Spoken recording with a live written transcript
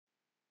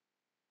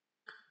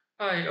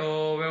Hi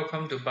all,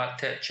 welcome to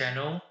BudTed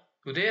channel.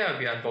 Today I'll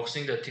be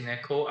unboxing the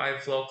Tineco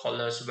iFloor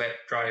Cordless Wet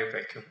Dry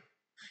Vacuum.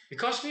 It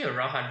cost me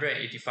around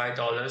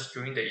 $185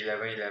 during the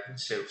 11/11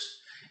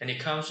 sales, and it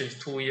comes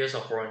with 2 years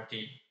of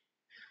warranty.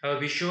 I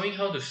will be showing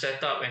how to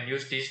set up and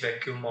use this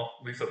vacuum mop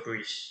with a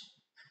breeze.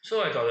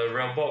 So I got a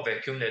robot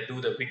vacuum that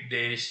do the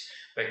weekdays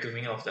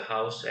vacuuming of the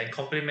house, and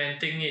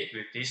complementing it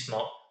with this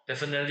mop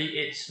definitely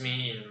aids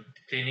me in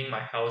cleaning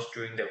my house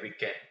during the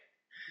weekend.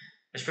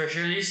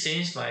 Especially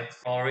since my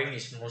flooring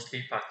is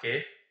mostly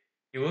parquet,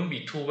 it won't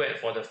be too wet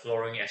for the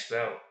flooring as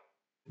well.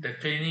 The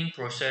cleaning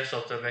process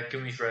of the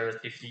vacuum is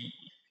relatively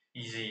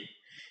easy.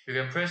 You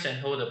can press and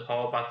hold the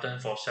power button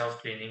for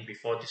self-cleaning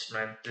before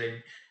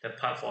dismantling the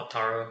part for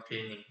thorough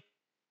cleaning.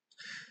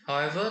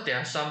 However, there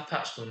are some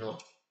parts to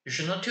note. You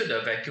should not tilt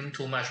the vacuum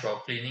too much while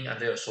cleaning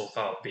under your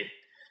sofa or bed.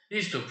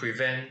 This is to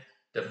prevent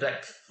the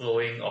black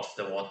flowing of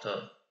the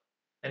water.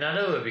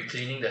 Another will be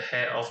cleaning the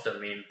hair off the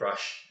main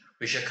brush,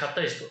 which a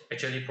cutter is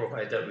actually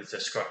provided with the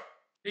scrub.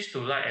 Please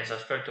do like and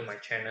subscribe to my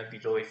channel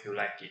below if you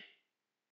like it.